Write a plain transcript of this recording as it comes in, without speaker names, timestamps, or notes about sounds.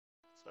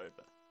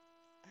over.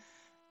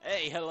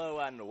 Hey, hello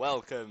and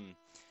welcome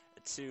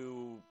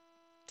to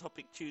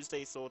Topic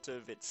Tuesday, sort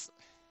of.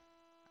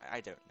 I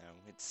don't know,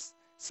 it's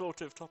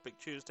sort of Topic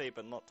Tuesday,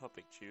 but not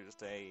Topic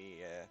Tuesday.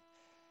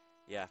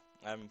 Yeah,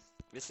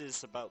 this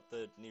is about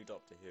the new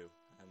Doctor Who.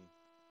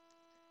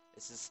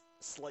 This is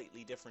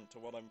slightly different to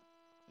what I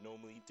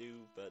normally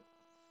do, but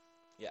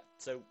yeah.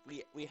 So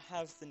we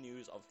have the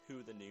news of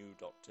who the new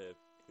Doctor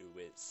Who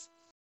is.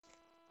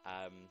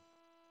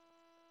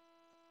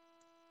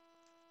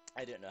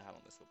 I don't know how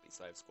long this will be,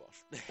 so I have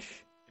squash.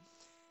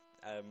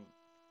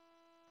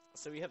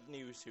 So we have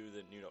news who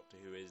the new Doctor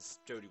Who is,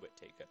 Jodie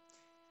Whittaker.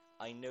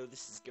 I know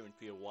this is going to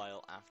be a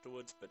while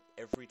afterwards, but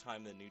every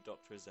time the new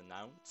Doctor is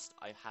announced,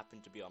 I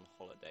happen to be on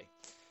holiday.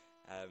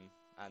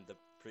 And the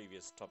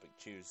previous Topic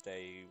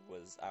Tuesday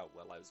was out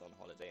while I was on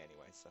holiday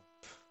anyway, so...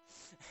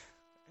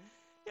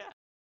 yeah.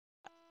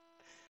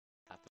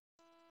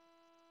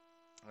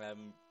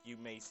 You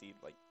may see,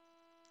 like,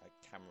 a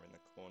camera in the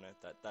corner.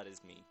 That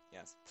is me,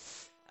 yes.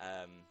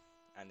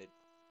 And it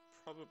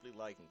probably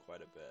lagging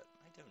quite a bit.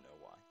 I don't know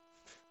why.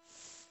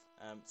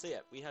 So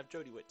yeah, we have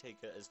Jodie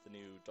Whittaker as the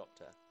new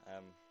Doctor.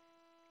 I'm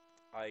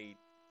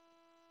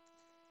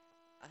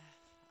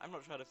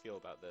not sure how to feel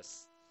about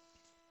this.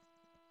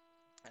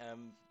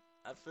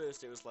 At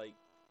first it was like,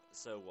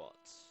 so what?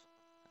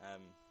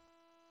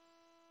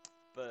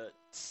 But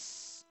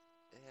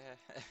yeah,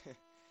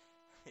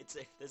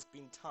 there's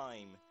been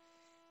time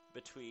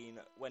between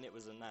when it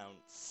was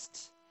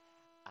announced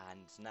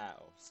and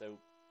now, so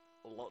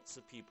lots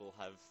of people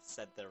have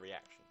said their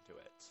reaction to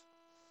it.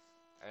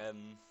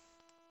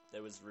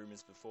 There was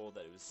rumours before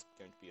that it was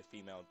going to be a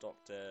female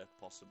Doctor,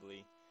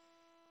 possibly.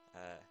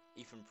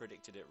 Ethan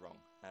predicted it wrong.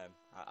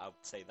 I'll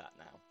say that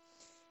now.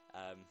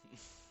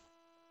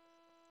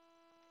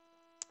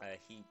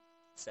 He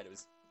said it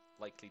was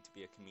likely to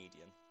be a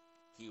comedian.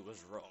 He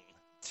was wrong.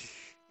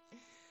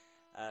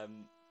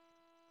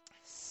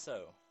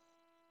 So...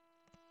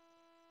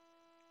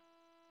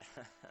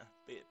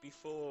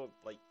 before,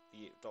 like,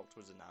 the Doctor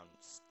was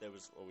announced, there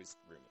was always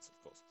rumours,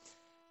 of course.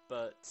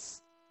 But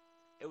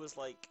it was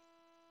like...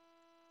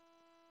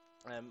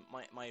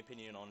 my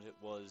opinion on it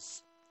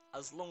was,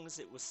 as long as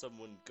it was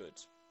someone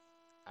good,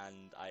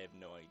 and I have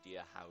no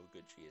idea how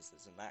good she is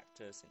as an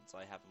actor, since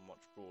I haven't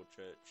watched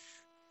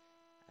Broadchurch.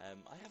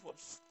 I have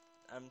watched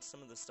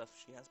some of the stuff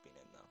she has been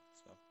in, though,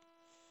 so...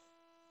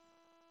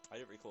 I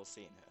don't recall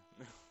seeing her.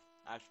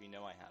 Actually,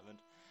 no, I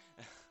haven't.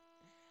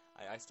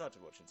 I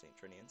started watching St.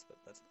 Trinian's, but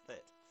that's not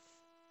it.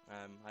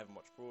 I haven't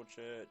watched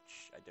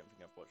Broadchurch, I don't think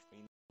I've watched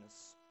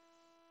Venus.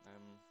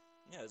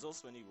 Yeah, there's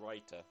also a new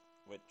writer,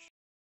 which...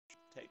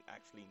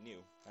 actually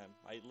new.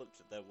 I looked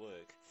at their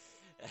work,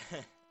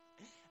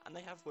 and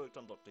they have worked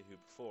on Doctor Who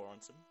before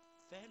on some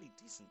fairly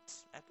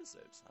decent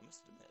episodes, I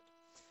must admit.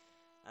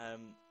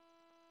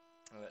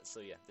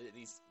 So yeah,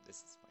 this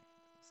is my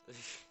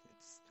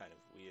it's kind of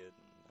weird,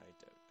 and I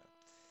don't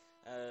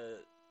know.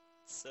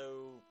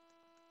 So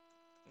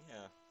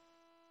yeah,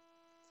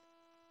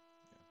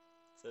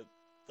 so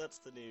that's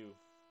the new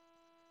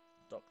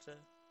Doctor.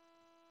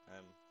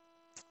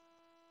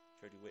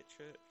 Jodie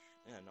Whitchurch.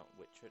 Yeah, not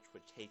Whitchurch,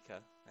 Whittaker.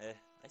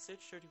 I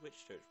searched Jodie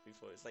Whitchurch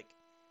before. It's like,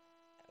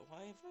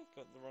 why have I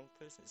got the wrong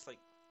person? It's like,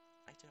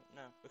 I don't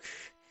know.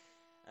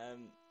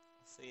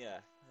 So yeah,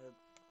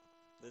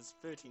 there's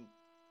 13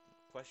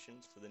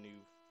 questions for the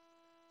new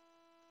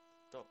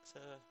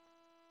Doctor.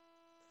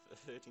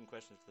 13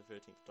 questions for the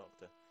 13th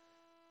Doctor.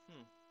 I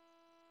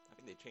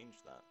think they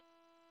changed that.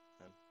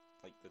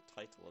 Like the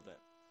title of it.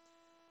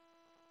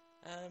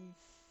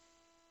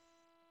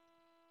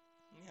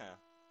 Yeah.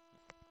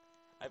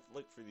 I've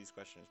looked through these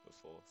questions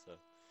before, so...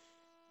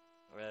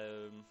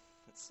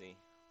 let's see.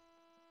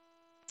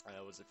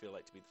 What does it feel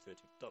like to be the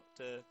 13th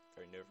Doctor?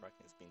 Very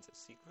nerve-wracking, it's been so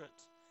secret.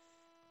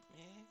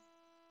 Yeah,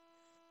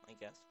 I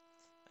guess.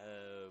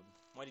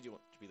 Why did you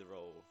want to be the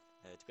role?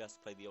 To be asked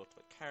to play the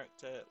ultimate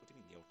character? What do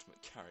you mean, the ultimate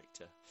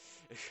character?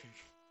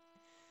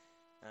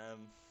 To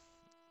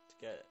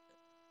get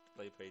to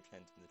play Page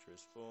Kent in the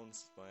truest form,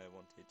 this is why I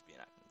wanted to be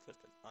an actor in the first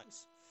place.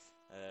 Nice.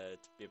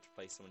 To be able to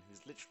play someone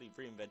who's literally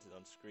reinvented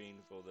on screen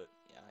with all the...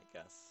 yeah, I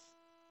guess.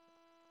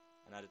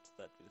 And added to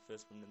that to be the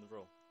first woman in the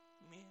role.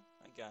 Yeah,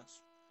 I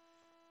guess.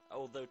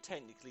 Although,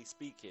 technically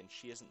speaking,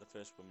 she isn't the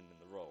first woman in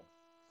the role.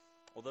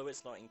 Although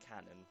it's not in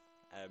canon,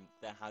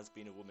 there has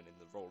been a woman in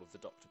the role of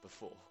the Doctor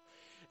before.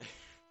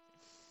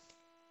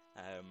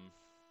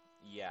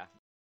 Yeah.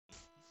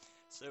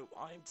 So,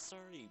 I'm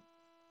sorry,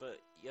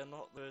 but you're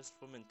not the first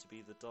woman to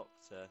be the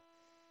Doctor.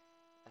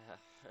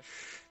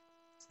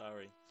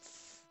 Sorry.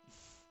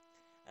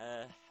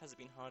 Has it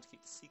been hard to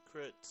keep the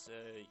secret?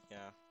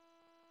 Yeah.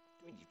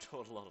 I mean, you've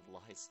told a lot of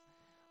lies.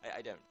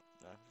 I don't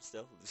know,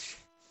 still.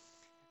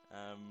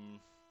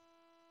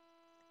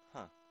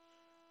 Huh.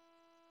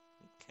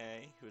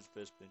 Okay, who was the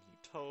first person you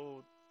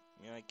told?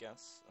 Yeah, I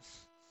guess.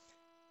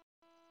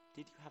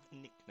 Did you have a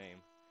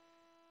nickname?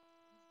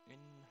 In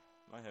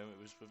my home, it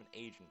was with an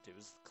agent. It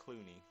was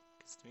Clooney.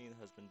 Because to me, the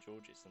husband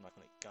George is an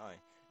iconic guy.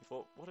 I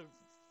thought, what a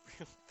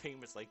real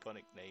famous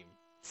iconic name.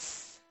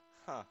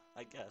 Huh,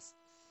 I guess.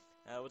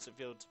 What's it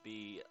feel to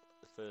be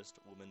the first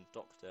woman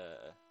doctor?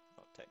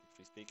 Not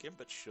technically speaking,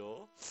 but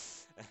sure.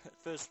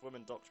 First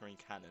woman doctor in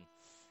canon.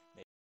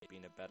 Maybe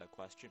a better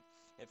question.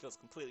 It feels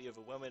completely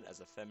overwhelming as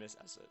a feminist,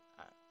 as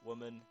a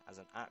woman, as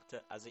an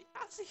actor, as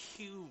a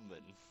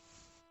human,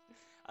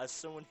 as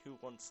someone who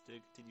wants to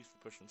continue to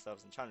push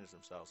themselves and challenge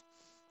themselves,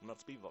 and not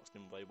to be boxed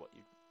in by what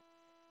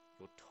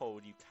you're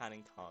told you can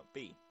and can't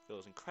be.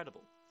 Feels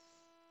incredible.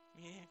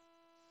 Yeah.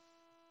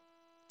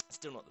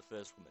 Still not the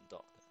first woman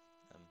doctor.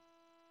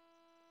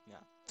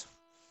 Yeah.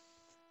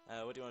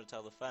 What do you want to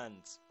tell the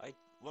fans? I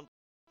want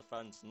the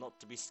fans not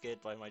to be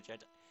scared by my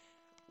gender.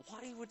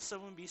 Why would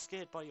someone be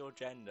scared by your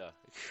gender?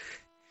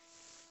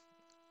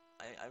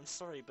 I'm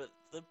sorry, but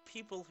the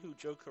people who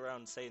joke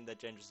around saying their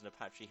gender's an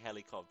Apache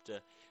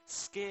helicopter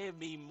scare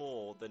me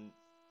more than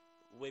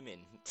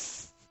women.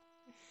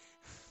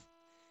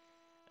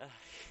 Because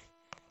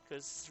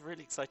it's a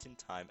really exciting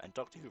time, and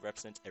Doctor Who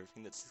represents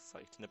everything that's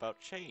exciting about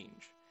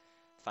change.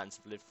 Fans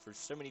have lived through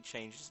so many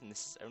changes, and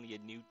this is only a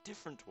new,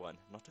 different one,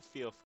 not a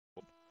fearful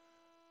one.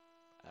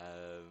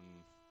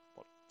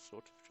 What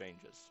sort of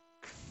changes?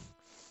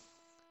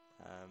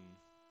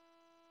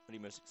 What are you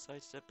most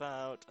excited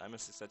about? I'm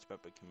most excited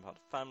about becoming part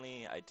of a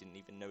family I didn't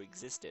even know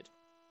existed.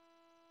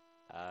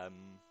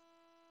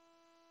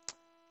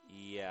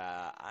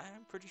 Yeah,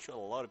 I'm pretty sure a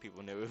lot of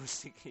people know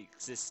it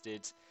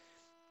existed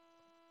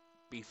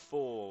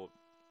before,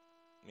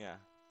 yeah.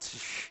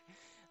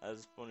 I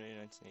was born in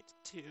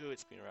 1982,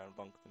 it's been around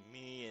longer than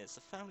me, it's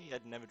a family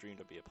I'd never dreamed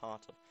I'd be a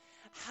part of.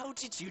 How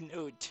did you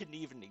know it didn't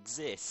even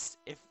exist,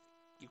 if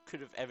you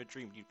could have ever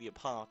dreamed you'd be a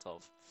part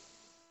of?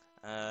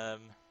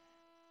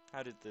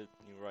 How did the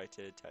new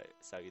writer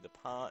tell you the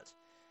part?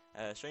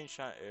 Strange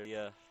chat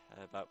earlier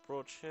about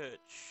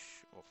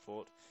Broadchurch, or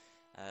Fort.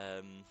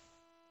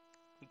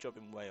 Good job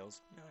in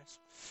Wales. Nice.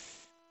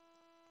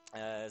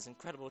 It's an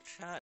incredible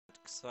chat,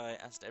 because I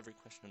asked every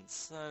question in the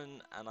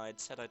Sun, and I'd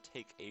said I'd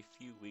take a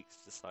few weeks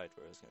to decide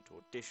where I was going to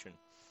audition.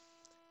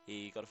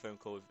 He got a phone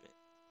call within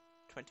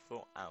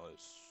 24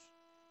 hours.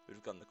 We would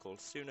have gotten the call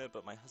sooner,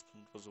 but my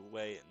husband was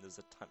away, and there's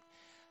a time...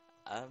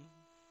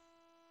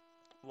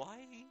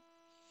 Why?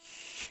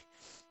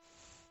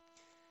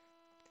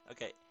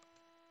 Okay.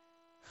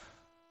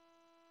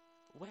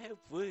 Where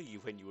were you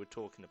when you were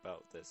talking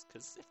about this?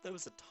 Because if there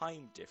was a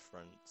time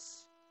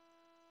difference...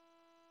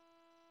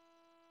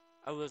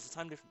 Oh, there's a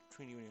time difference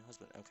between you and your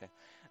husband. Okay.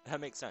 That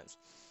makes sense.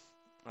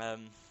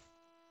 Did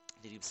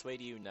he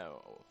persuade you?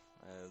 No.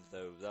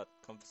 Though that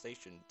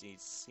conversation did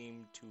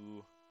seem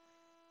to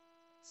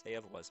say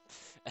otherwise.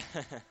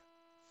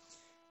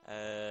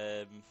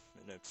 No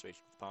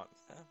persuasion part.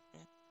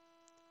 Yeah.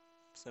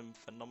 Some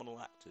phenomenal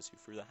actors who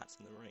threw their hats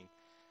in the ring.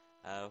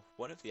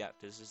 One of the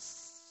actors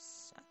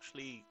is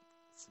actually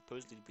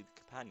supposedly to be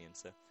the companion,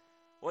 so...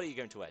 What are you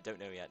going to wear? Don't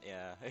know yet,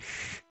 yeah.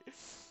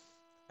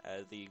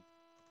 The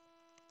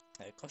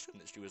costume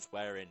that she was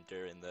wearing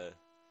during the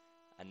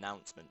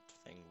announcement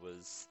thing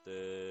was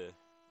the...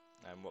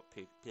 what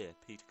Peter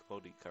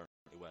Capaldi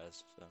currently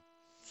wears, so...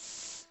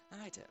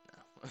 I don't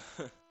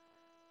know.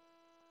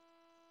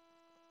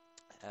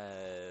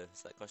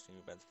 Is that costume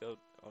you the field?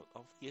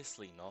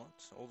 Obviously not.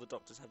 All the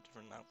doctors have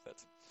different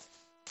outfits.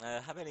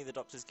 Have any of the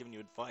doctors given you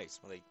advice?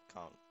 Well, they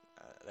can't.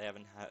 They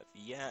haven't have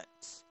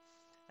yet.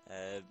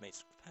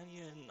 Mate's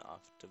companion,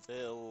 Arthur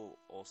DeVille,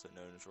 also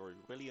known as Rory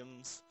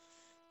Williams.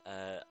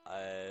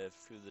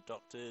 Through the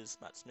doctors,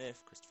 Matt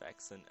Smith, Christopher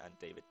Eccleston, and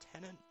David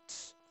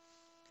Tennant.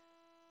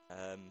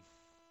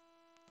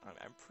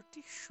 I'm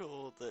pretty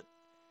sure that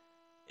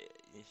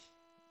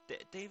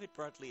David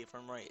Bradley, if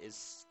I'm right,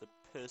 is the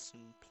person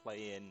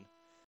playing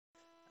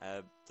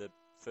the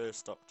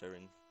first Doctor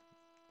in...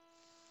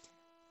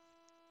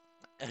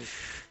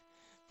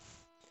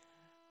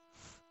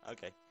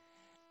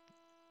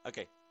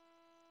 Okay.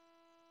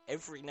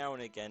 Every now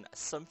and again,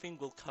 something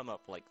will come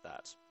up like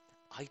that.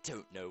 I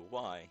don't know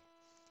why.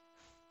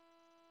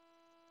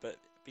 But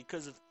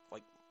because of,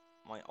 like,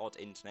 my odd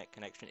internet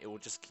connection, it will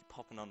just keep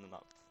popping on and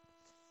up.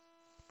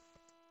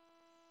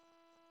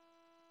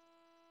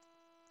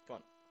 Come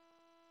on.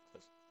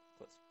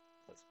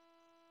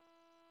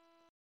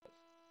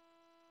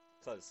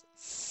 Close.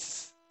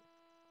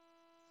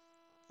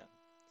 Yeah.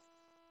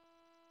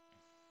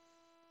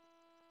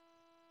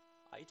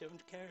 I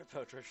don't care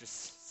about Russia's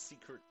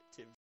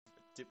secretive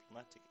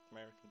diplomatic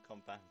American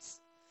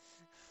compounds.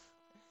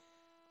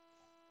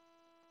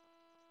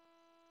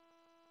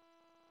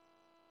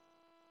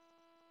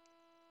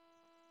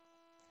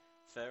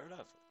 Fair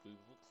enough. We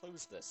will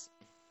close this.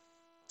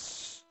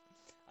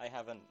 I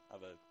have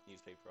another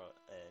newspaper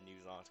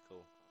news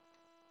article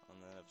on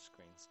the other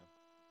screen, so...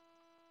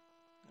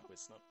 No,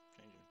 it's not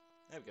changing.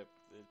 There we go.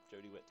 The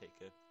Jodie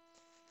Whittaker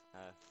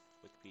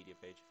Wikipedia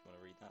page, if you want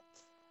to read that.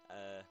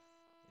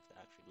 If it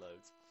actually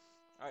loads.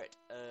 Alright,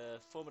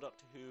 former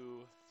Doctor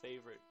Who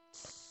favourite...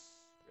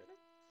 Really?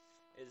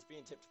 Is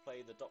being tipped to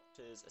play the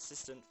Doctor's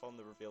assistant from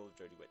the reveal of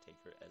Jodie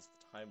Whittaker as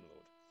the Time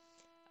Lord.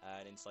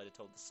 An insider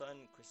told The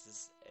Sun, Chris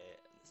is...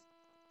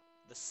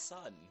 The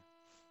Sun?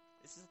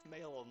 This is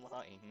Mail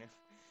Online.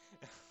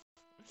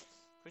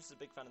 Chris is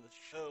a big fan of the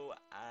show,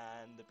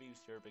 and the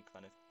BBC are a big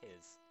fan of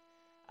his.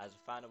 As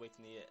a fan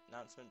awaiting the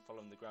announcement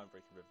following the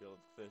groundbreaking reveal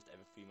of the first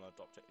ever female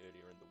Doctor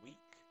earlier in the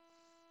week.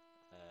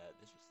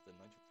 This was the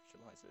 9th of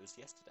July, so it was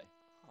yesterday.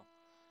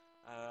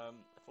 A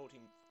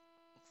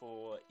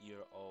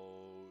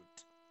 44-year-old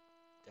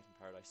Death in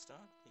Paradise star.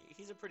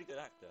 He's a pretty good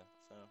actor,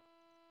 so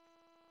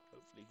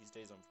hopefully he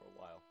stays on for a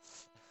while.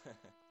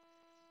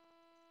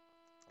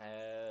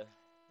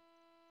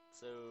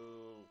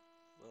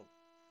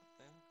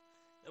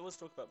 There was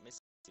talk about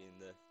Missy in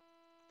the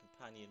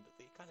companion, but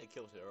they kind of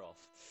killed her off.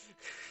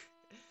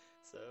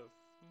 So,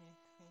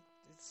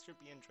 it should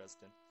be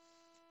interesting.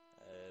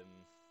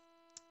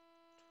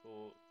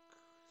 Talk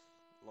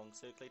long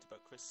circulate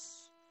about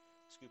Chris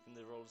scooping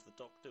the role as the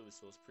Doctor, with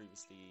source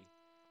previously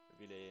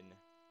revealing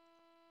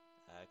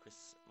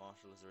Chris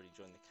Marshall has already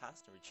joined the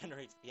cast and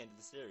regenerated at the end of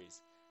the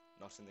series.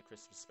 Not in the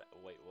Christmas special.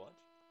 Wait, what?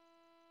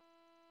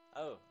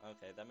 Oh,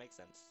 okay, that makes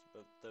sense.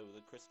 But though the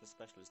Christmas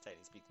special is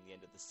technically speaking the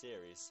end of the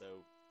series,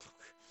 so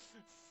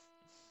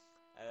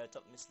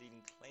top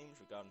misleading claims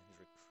regarding his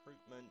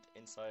recruitment.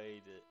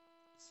 Insiders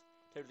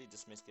totally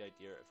dismissed the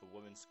idea of a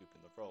woman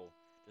scooping the role.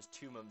 Just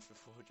 2 months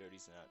before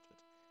Jodie's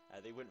announcement,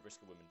 they wouldn't risk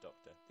a woman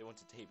Doctor. They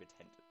wanted David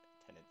Tennant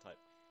type.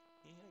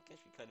 Yeah, I guess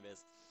she kind of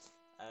is.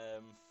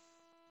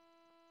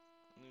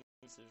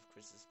 News of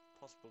Chris's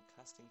possible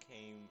casting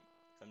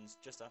comes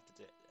just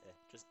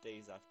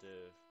days after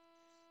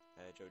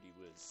Jodie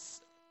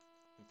was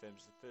confirmed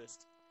as the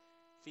first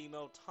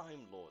female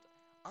Time Lord.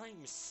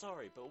 I'm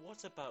sorry, but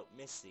what about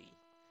Missy?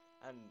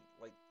 And,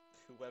 like,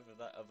 whoever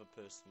that other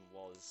person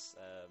was,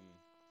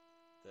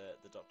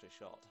 the Doctor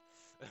shot.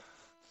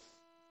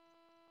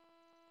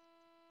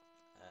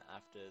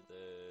 After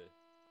the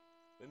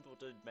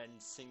Wimbledon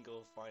men's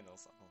single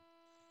finals. Oh,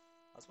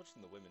 I was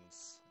watching the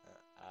women's.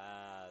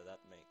 That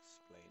may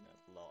explain a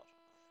lot.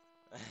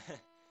 So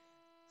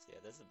yeah,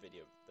 there was a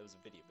video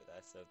bit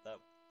there, so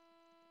that's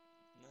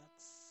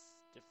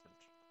different.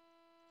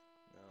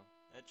 No,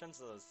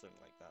 chances are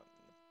something like that.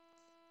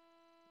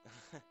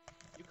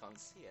 You can't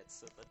see it,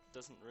 so that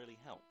doesn't really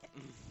help.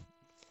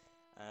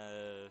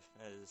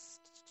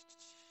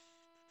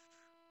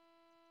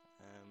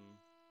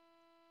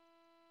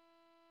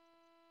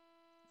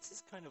 This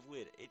is kind of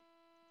weird.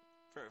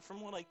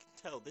 From what I can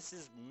tell, this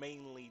is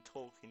mainly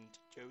talking to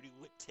Jodie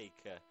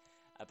Whittaker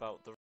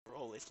about the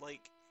role. It's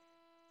like,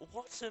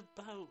 what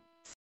about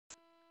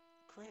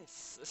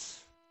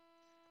Chris?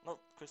 Not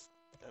Chris,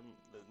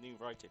 the new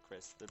writer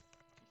Chris, the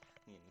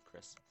companion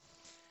Chris.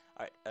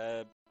 Alright,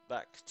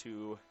 back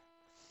to,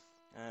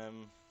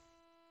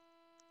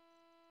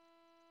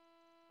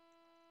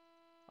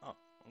 oh,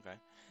 okay.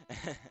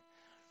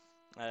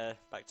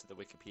 Back to the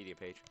Wikipedia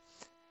page.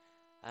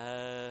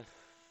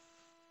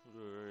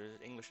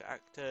 English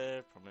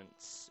actor,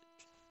 prominence,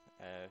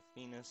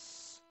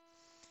 Venus.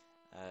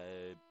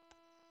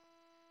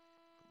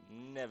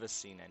 Never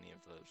seen any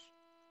of those.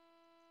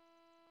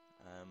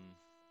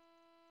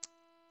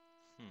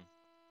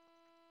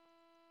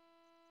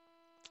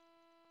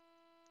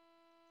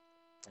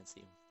 Let's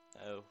see.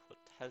 Oh, what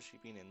has she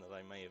been in that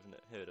I may have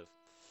heard of?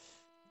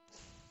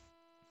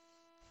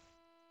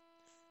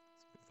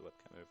 Let's move the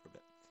webcam over a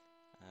bit.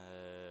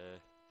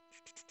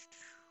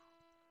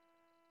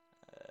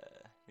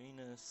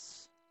 Venus,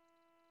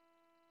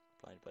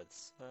 Blinded by the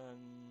Sun,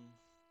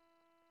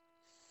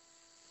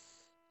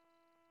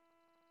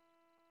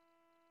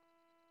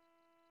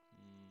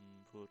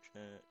 Poor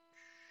Church,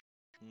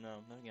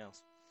 no, nothing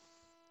else.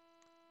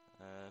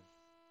 Come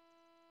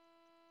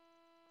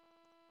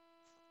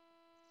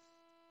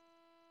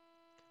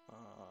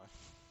on.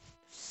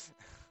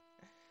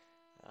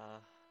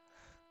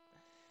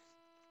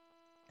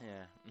 Yeah.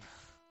 Yeah.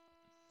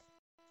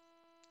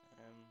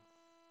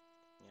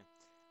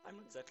 I'm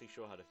not exactly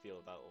sure how to feel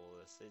about all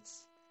this.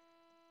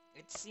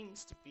 It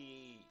seems to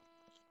be,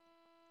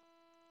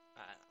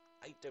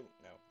 I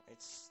don't know.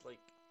 It's like,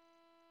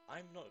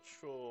 I'm not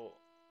sure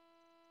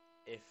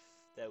if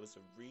there was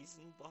a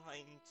reason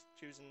behind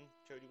choosing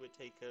Jodie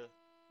Whittaker.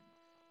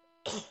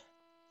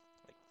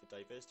 Like, for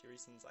diversity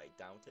reasons, I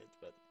doubt it,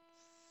 but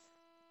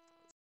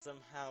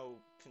somehow,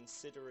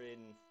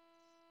 considering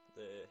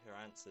her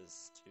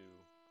answers to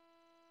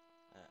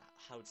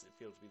how does it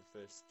feel to be the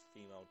first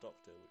female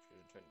Doctor, which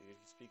is technically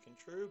speaking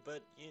true,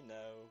 but you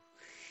know,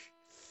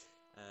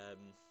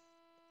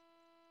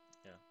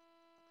 yeah.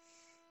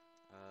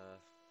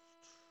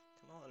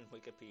 Come on,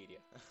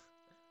 Wikipedia.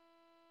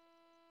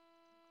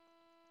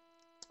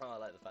 Oh, I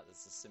like the fact that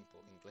it's a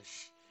simple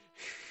English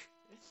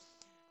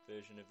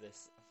version of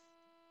this.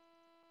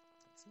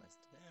 It's nice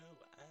to know.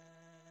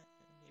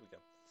 Here we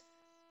go.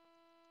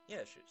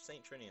 Yeah,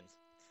 St. Trinians.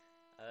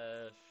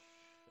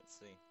 Let's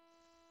see.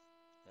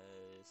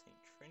 St.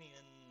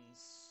 Trinians.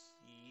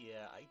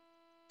 Yeah, I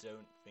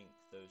don't think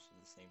those are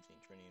the same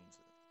St. Trinians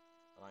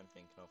that I'm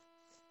thinking of.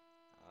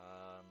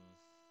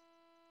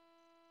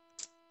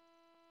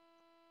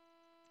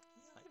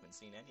 Yeah, I haven't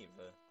seen any of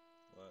her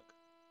work,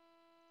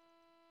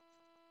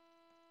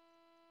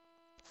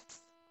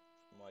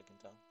 from what I can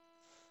tell.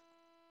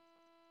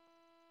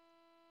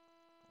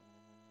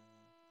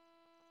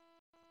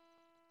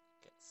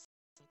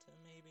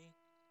 maybe?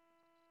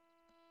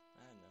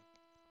 I don't know.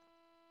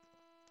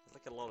 There's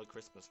like a lot of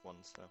Christmas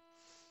ones, so...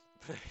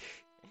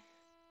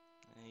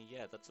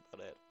 yeah, that's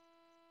about it.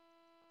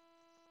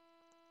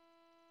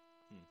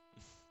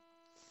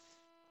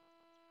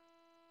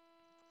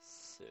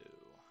 So...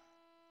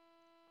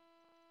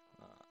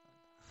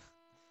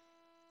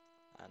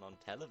 and on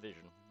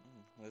television.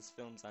 There's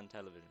films and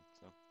television,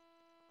 so...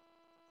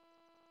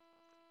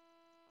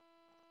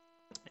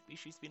 maybe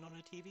she's been on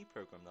a TV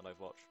program that I've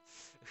watched.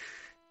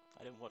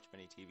 I don't watch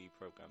many TV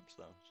programs,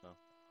 though, so...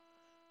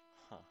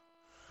 Huh.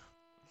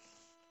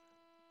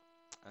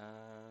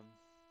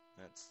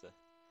 Let's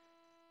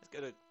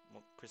go to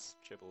what Chris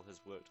Chibble has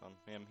worked on.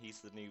 He's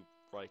the new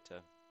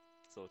writer,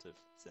 sort of,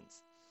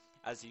 since,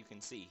 as you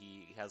can see,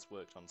 he has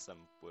worked on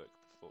some work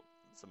before,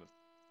 some of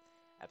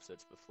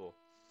episodes before.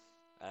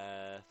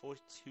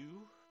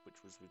 42,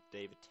 which was with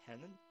David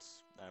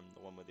Tennant,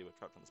 the one where they were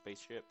trapped on the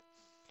spaceship,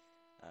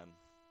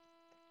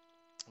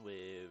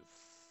 with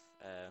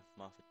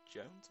Martha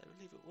Jones, I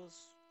believe it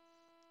was.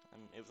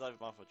 It was either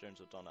Martha Jones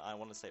or Donna. I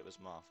want to say it was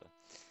Martha.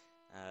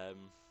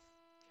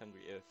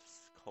 Hungry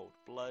Earth's Cold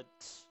Blood.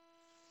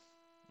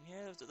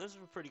 Yeah, those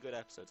are pretty good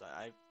episodes.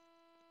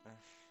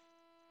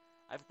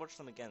 I've watched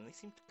them again. They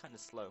seem kind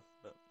of slow,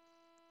 but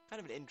kind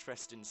of an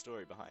interesting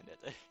story behind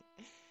it.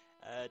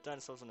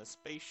 Dinosaurs on a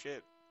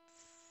Spaceship.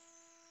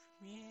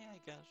 Yeah, I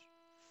guess.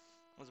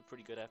 That was a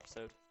pretty good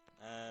episode.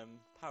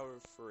 Power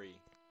of Three.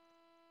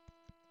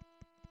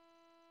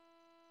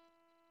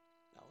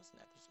 That was an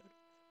episode.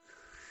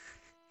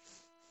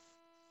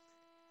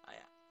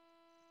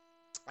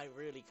 I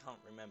really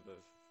can't remember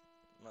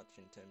much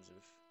in terms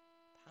of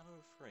Power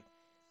of Three.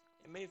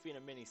 It may have been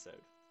a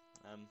mini-sode.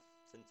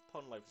 Since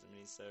Pond Life was a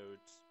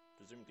mini-sode,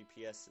 presumably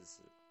PS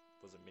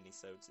was a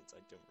mini-sode, since I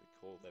don't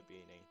recall there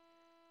being a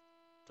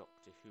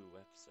Doctor Who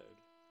episode.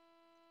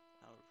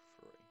 Power of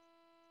Three.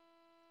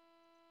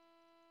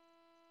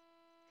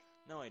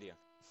 No idea.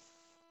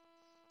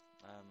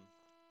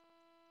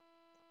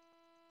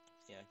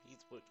 Yeah,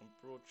 he's worked on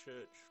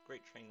Broadchurch,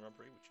 Great Train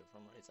Robbery, which if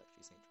I'm right is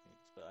actually St.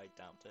 James, but I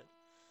doubt it.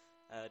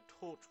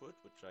 Torchwood,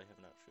 which I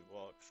haven't actually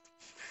watched.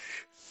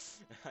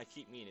 I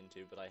keep meaning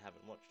to, but I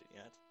haven't watched it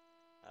yet.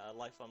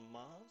 Life on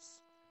Mars,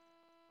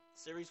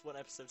 Series 1,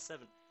 Episode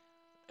 7.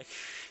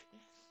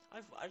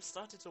 I've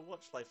started to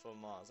watch Life on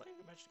Mars. I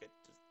managed to get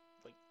to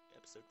like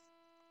Episode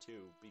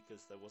 2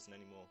 because there wasn't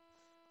any more.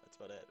 That's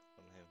about it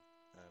on him.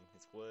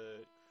 His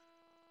work,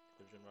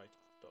 television writer,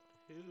 Doctor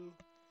Who,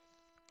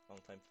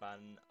 long-time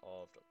fan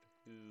of Doctor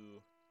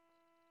Who.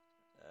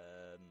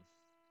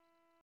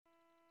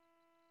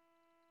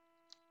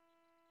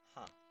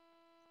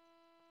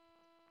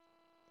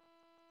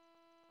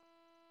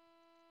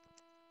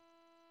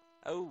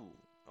 Oh,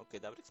 okay,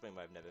 that would explain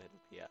why I've never heard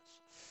of PS.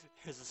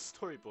 Here's a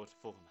storyboard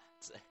format.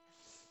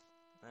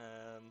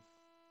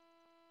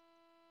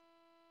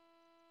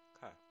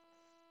 Okay.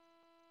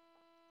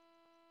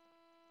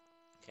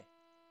 Okay.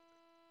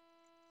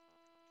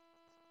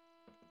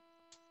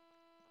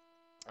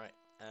 Alright,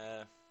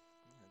 yeah,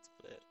 that's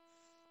about it.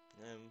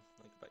 I'll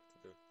go back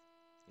to the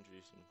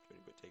introducing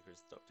Jodie Whittaker as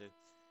the Doctor.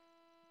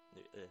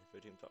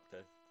 Voting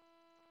Doctor.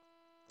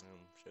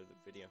 Show the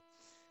video.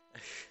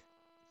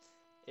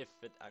 If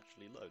it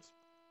actually loads.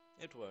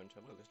 It won't,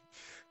 I will.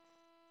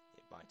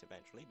 It might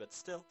eventually, but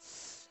still.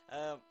 So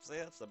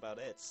yeah, that's about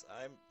it.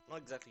 I'm not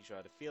exactly sure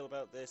how to feel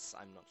about this.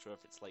 I'm not sure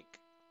if it's like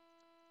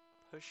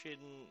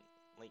pushing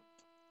like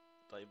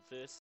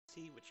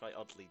diversity, which I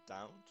oddly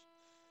doubt.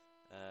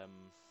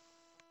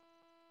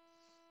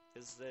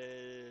 Because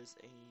there's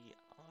a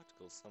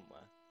article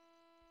somewhere.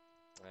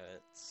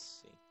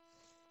 Let's see.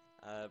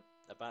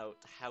 About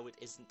how it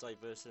isn't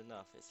diverse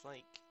enough. It's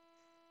like,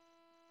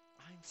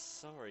 I'm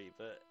sorry,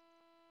 but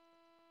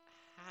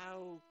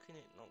how can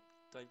it not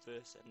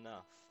diverse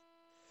enough?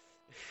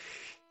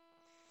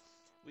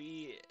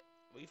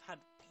 We've had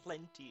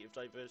plenty of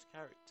diverse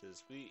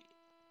characters.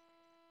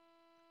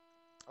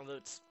 Although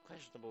it's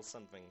questionable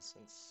something,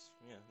 since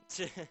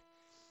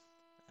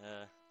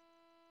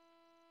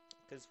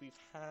because we've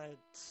had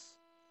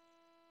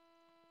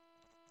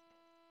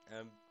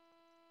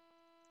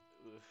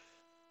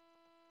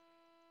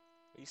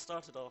we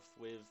started off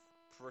with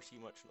pretty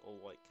much an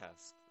all-white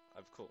cast,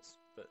 of course,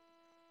 but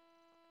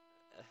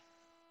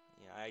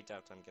yeah, I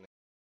doubt I'm gonna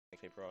make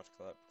a paper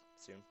article up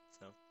soon.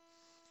 So,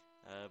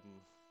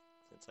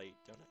 since I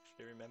don't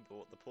actually remember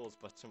what the pause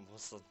button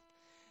was on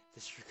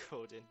this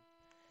recording,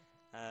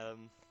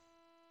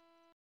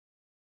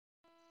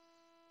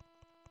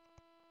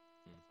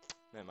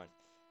 never mind.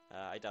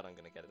 I doubt I'm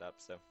gonna get it up.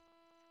 So,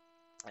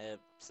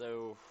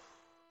 so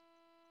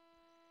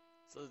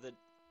the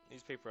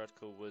newspaper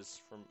article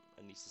was from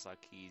Anissa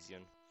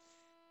Sarkeesian,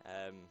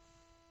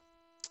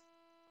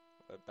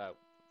 about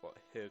what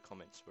her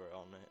comments were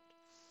on it.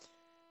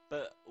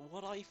 But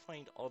what I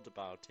find odd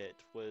about it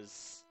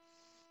was...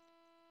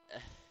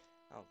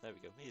 oh, there we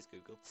go. Here's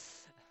Google.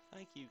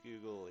 Thank you,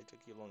 Google. It took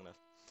you long enough.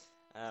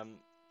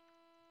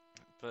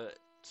 But,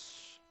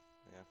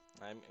 yeah,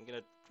 I'm going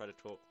to try to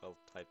talk while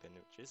typing,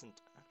 which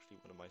isn't actually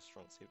one of my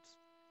strong suits.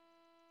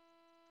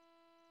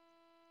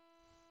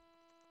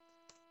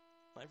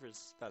 neither is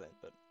spell it,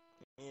 but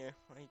yeah,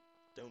 I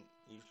don't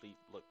usually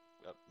look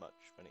up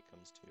much when it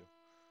comes to.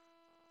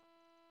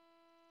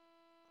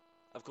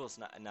 Of course,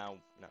 now it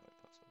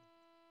pops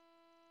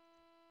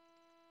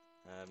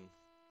up.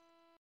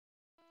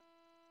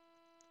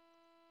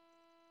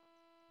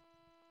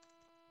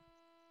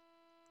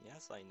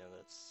 Yes, I know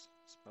that's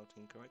spelled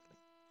incorrectly.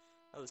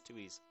 Oh, there's two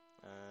E's.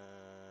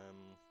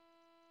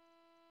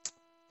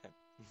 Okay.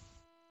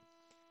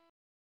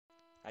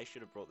 I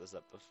should have brought this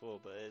up before,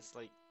 but it's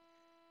like,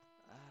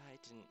 I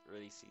didn't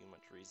really see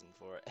much reason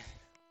for it.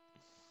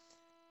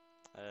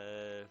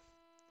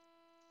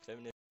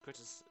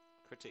 Feminist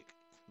critic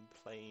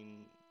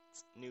complains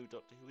new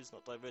Doctor Who is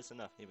not diverse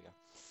enough. Here we go.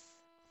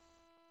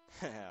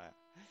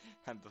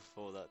 And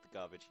before that, the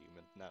garbage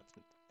human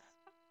announcement.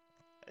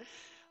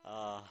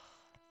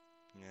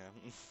 Yeah.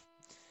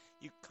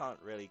 You can't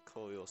really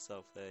call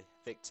yourself a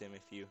victim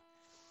if you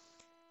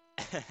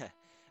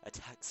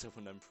attack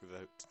someone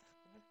unprovoked.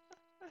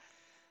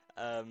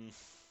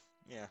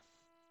 Yeah.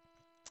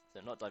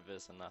 So not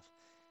diverse enough,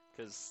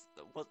 because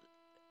what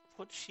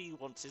she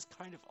wants is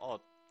kind of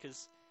odd,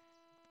 because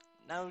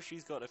now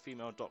she's got a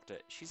female doctor.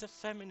 She's a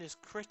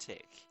feminist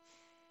critic.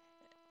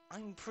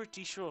 I'm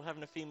pretty sure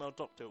having a female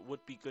doctor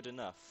would be good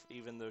enough,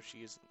 even though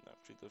she isn't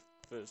actually the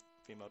first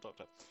female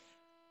doctor.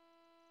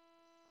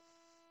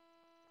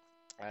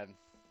 If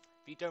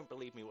you don't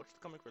believe me, watch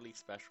the comic relief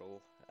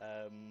special.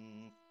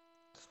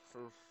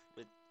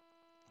 It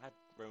had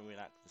Whovian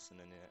actress in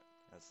it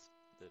as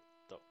the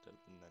Doctor,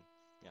 and then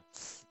yeah,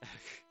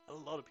 a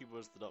lot of people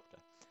as the Doctor.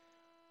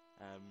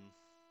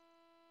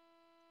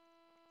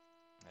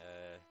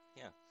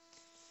 Yeah.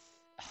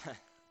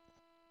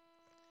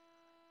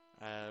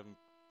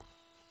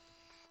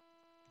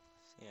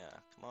 Yeah,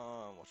 come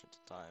on,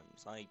 Washington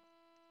Times. I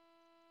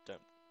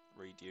don't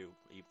read you,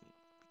 even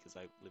because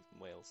I live in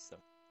Wales, so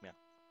yeah.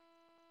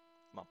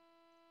 Come on.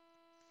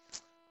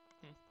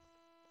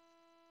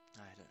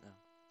 I don't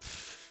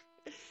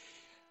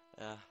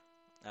know.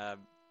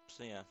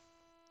 So yeah.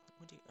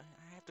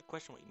 I have to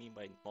question what you mean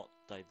by not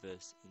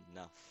diverse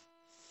enough.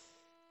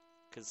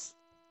 Because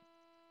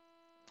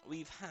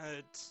we've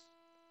had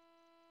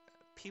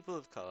people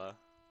of colour,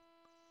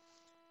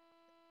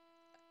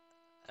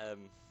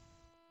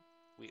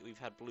 we've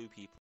had blue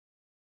people.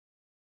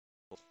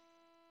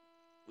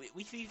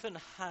 We've even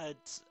had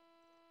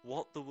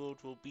what the world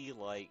will be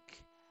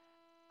like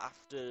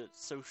after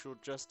social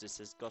justice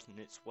has gotten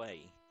its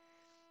way.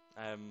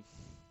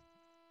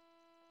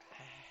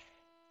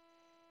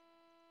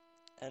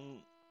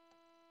 And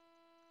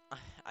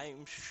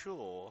I'm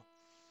sure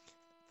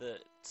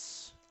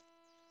that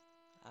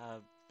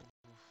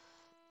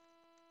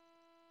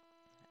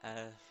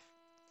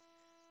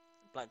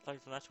Black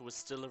Lives Matter was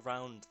still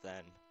around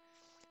then,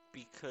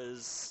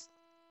 because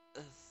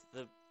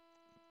the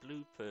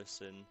blue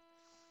person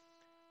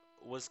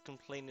was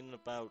complaining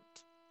about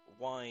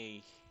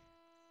why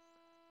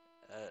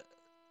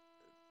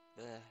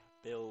the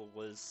bill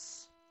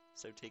was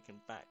so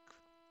taken back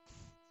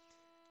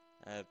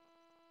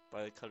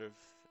by the colour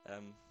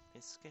of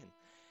his skin.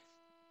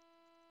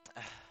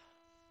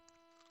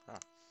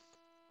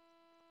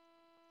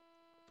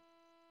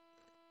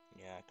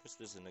 Yeah,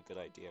 crisp isn't a good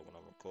idea when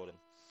I'm recording.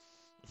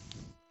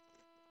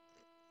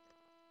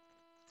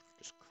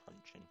 Just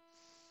crunching.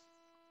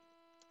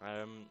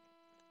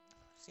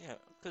 So yeah,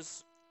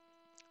 because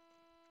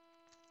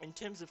in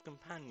terms of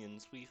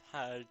companions, we've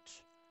had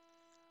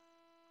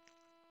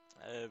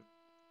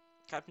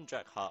Captain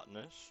Jack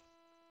Hartnett,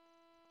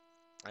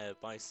 a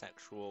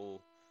bisexual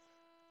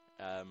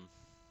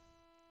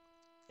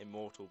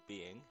immortal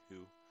being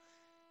who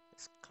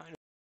is kind of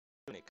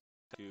unique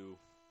to.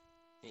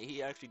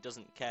 He actually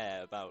doesn't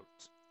care about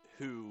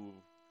who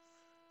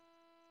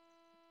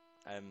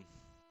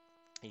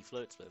he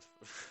flirts with.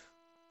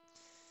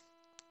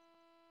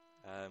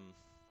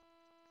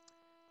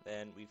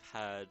 Then we've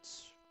had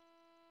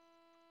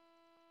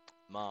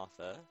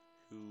Martha,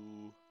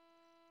 who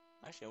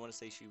actually I want to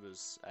say she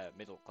was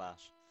middle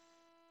class,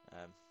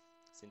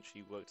 since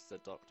she worked as a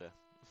doctor.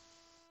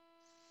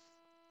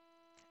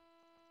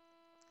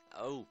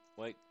 Oh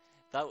wait,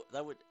 that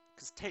would,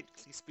 because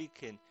technically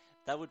speaking,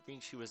 that would mean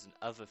she was an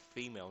other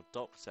female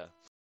doctor.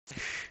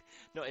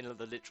 Not in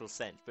the literal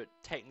sense, but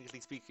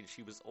technically speaking,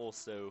 she was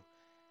also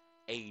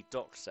a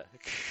doctor.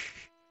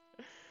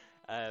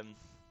 Yeah,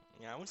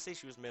 I want to say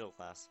she was middle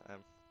class,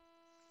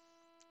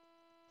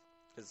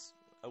 because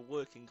a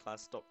working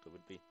class doctor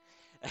would be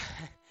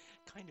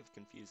kind of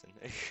confusing.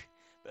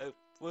 But a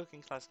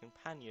working class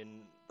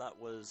companion, that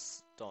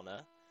was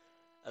Donna,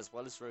 as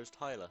well as Rose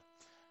Tyler.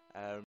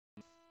 Let's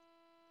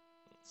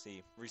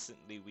see,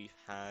 recently we've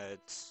had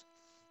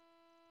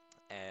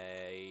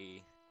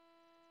a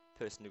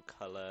person of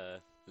colour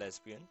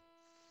lesbian.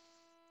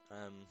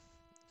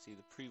 See,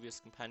 the previous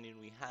companion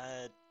we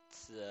had,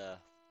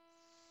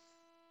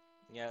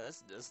 yeah,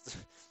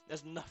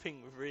 there's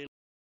nothing really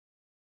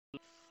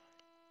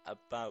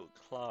about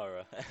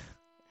Clara.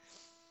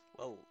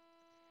 Well,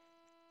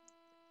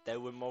 there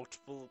were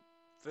multiple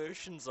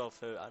versions of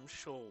her. I'm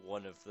sure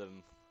one of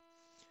them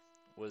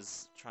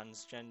was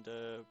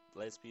transgender,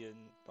 lesbian,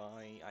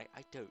 bi.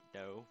 I don't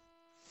know.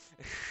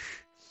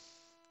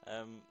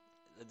 The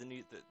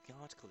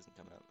article isn't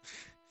coming out.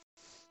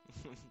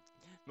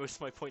 Most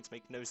of my points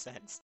make no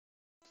sense.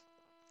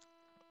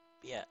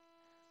 But yeah,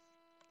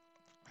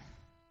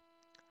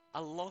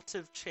 a lot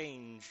of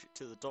change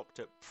to the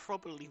Doctor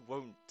probably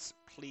won't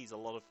please a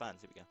lot of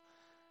fans. Here we go.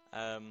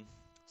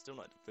 Still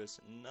not diverse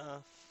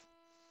enough.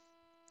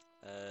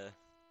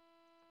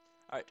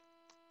 Alright.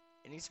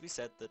 It needs to be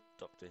said that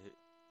Doctor Who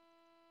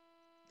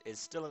is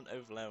still an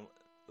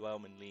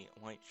overwhelmingly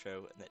white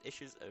show, and that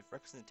issues of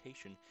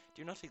representation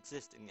do not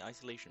exist in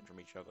isolation from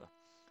each other,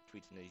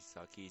 tweeted Nadine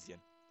Sarkeesian,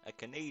 a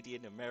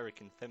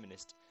Canadian-American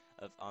feminist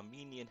of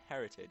Armenian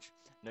heritage,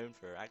 known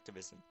for her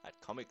activism at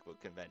comic book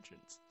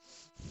conventions.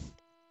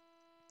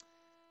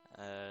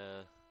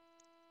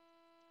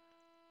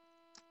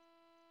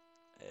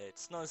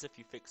 It's not as if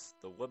you fix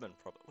the woman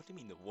problem. What do you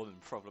mean the woman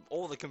problem?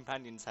 All the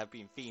companions have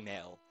been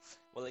female.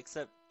 Well,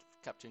 except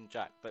Captain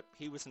Jack, but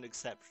he was an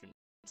exception.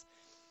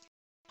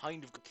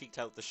 Kind of got kicked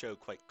out of the show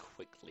quite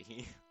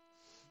quickly.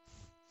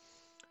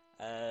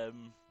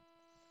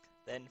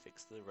 Then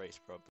fix the race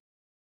problem.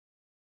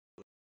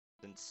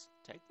 Since,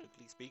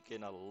 technically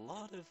speaking, a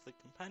lot of the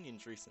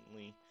companions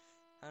recently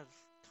have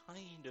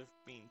kind of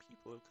been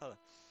people of colour.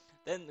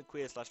 Then the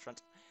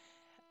queer/trans.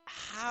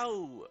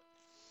 How?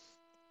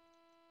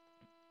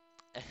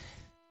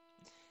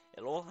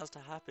 It all has to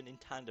happen in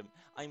tandem.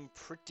 I'm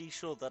pretty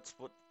sure that's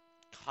what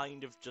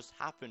kind of just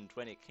happened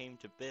when it came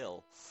to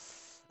Bill.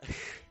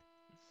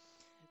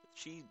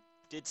 She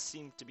did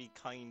seem to be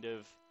kind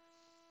of...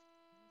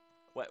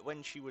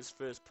 When she was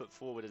first put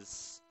forward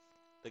as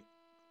the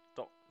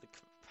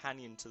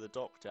companion to the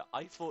Doctor,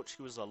 I thought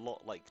she was a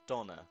lot like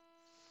Donna.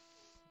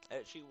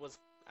 She was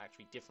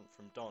actually different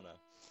from Donna.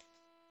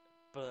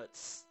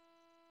 But...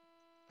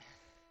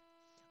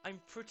 I'm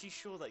pretty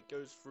sure that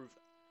goes through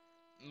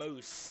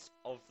most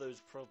of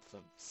those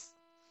problems.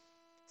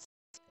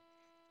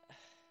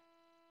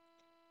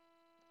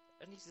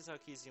 Anita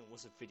Sarkeesian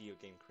was a video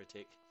game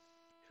critic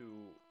who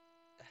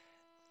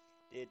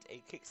did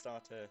a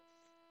Kickstarter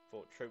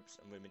for tropes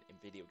and women in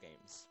video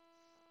games,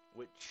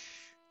 which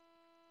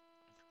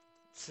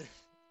it's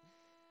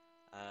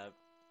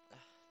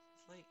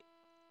like,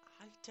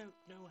 I don't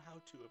know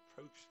how to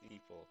approach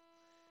people.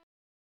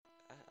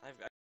 I've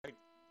read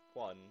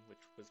one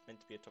which was meant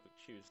to be a topic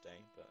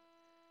Tuesday, but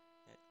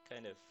it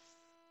kind of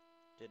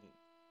didn't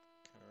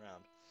come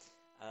around.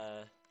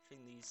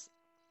 Treating these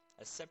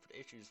as separate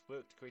issues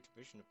work to create a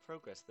vision of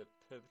progress that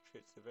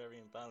perpetuates the very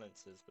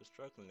imbalances we're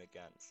struggling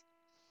against.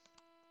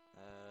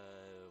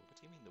 What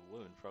do you mean the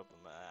woman problem?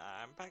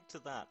 I'm back to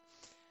that.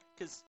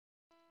 Because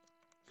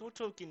you're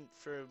talking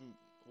from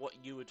what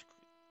you would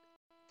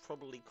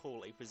probably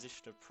call a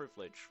position of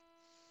privilege.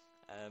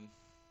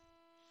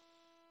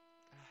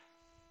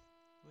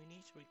 We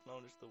need to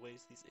acknowledge the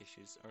ways these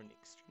issues are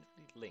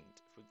inextricably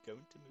linked if we're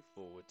going to move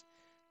forward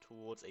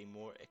towards a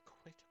more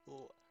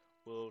equitable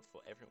world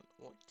for everyone.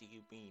 What do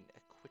you mean,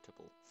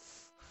 equitable?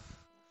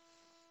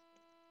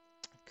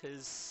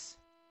 Because...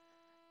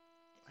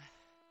 I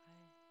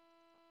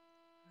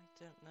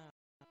don't know.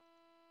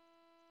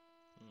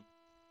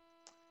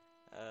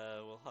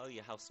 Well, how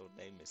your household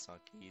name, Miss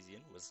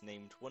Sarkeesian, was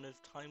named one of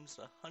Time's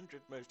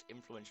 100 most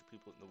influential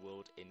people in the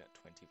world in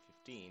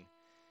 2015.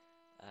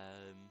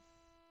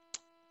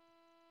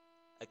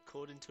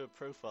 According to a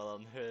profile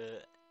on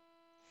her...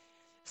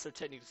 So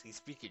technically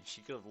speaking,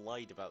 she could have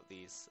lied about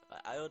these.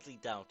 I oddly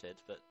doubt it,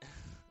 but...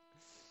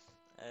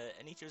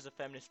 Anita is a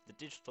feminist of the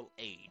digital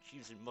age,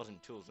 using modern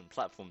tools and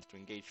platforms to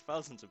engage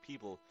thousands of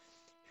people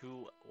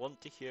who want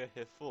to hear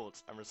her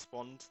thoughts and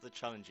respond to the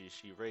challenges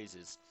she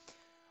raises.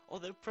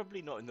 Although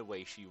probably not in the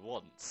way she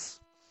wants.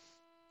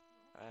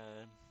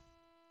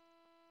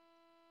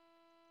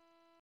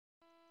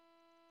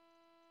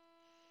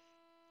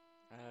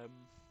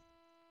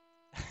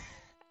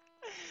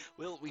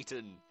 Will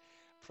Wheaton,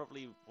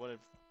 probably one of...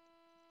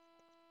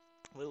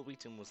 Will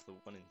Wheaton was the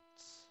one in...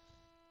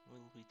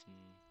 Will Wheaton...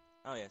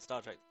 Oh yeah,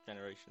 Star Trek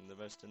Generation, the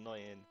most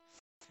annoying...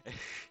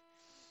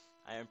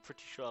 I am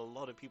pretty sure a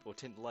lot of people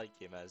didn't like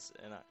him as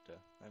an actor.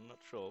 I'm not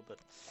sure, but...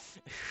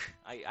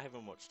 I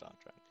haven't watched Star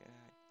Trek.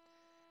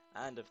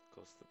 And of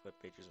course the web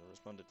pages have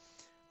responded.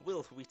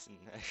 Will Wheaton...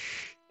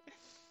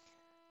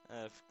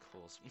 of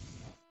course.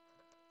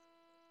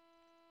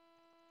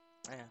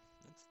 Yeah,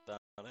 that's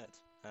about it.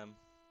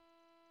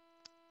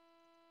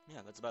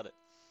 Yeah, that's about it.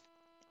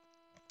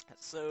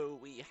 So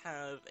we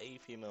have a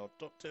female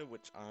doctor,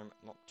 which I'm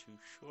not too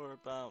sure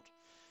about.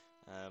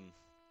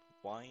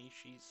 Why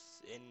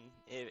she's in...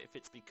 If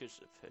it's because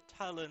of her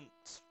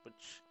talent,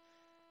 which,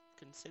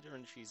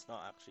 considering she's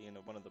not actually in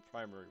one of the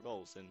primary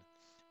roles in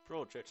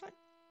Broadchurch, I'm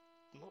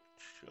not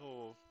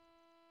sure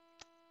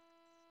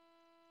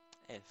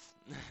if.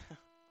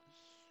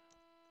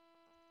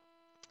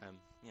 Yeah.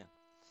 Yeah.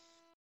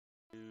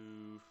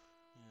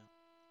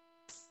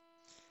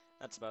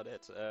 That's about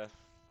it.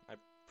 I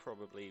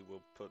probably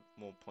will put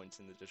more points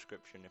in the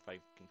description if I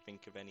can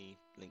think of any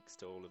links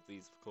to all of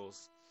these, of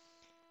course.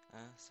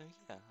 So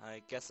yeah,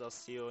 I guess I'll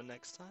see you all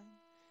next time.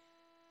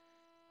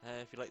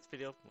 If you like this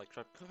video, like,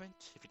 subscribe,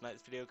 comment. If you like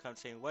this video, comment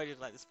saying why did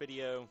you like this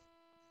video.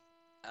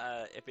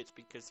 If it's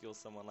because you're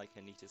someone like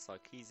Anita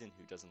Sarkeesian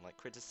who doesn't like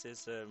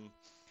criticism,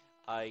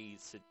 I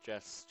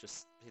suggest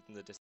just hitting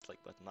the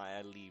dislike button.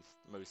 I leave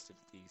most of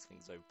these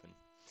things open.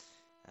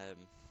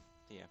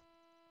 Yeah.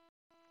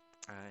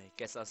 I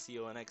guess I'll see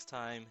you all next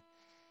time.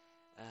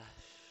 Yeah.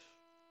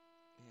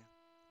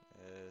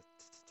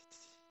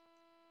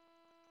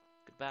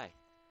 Goodbye.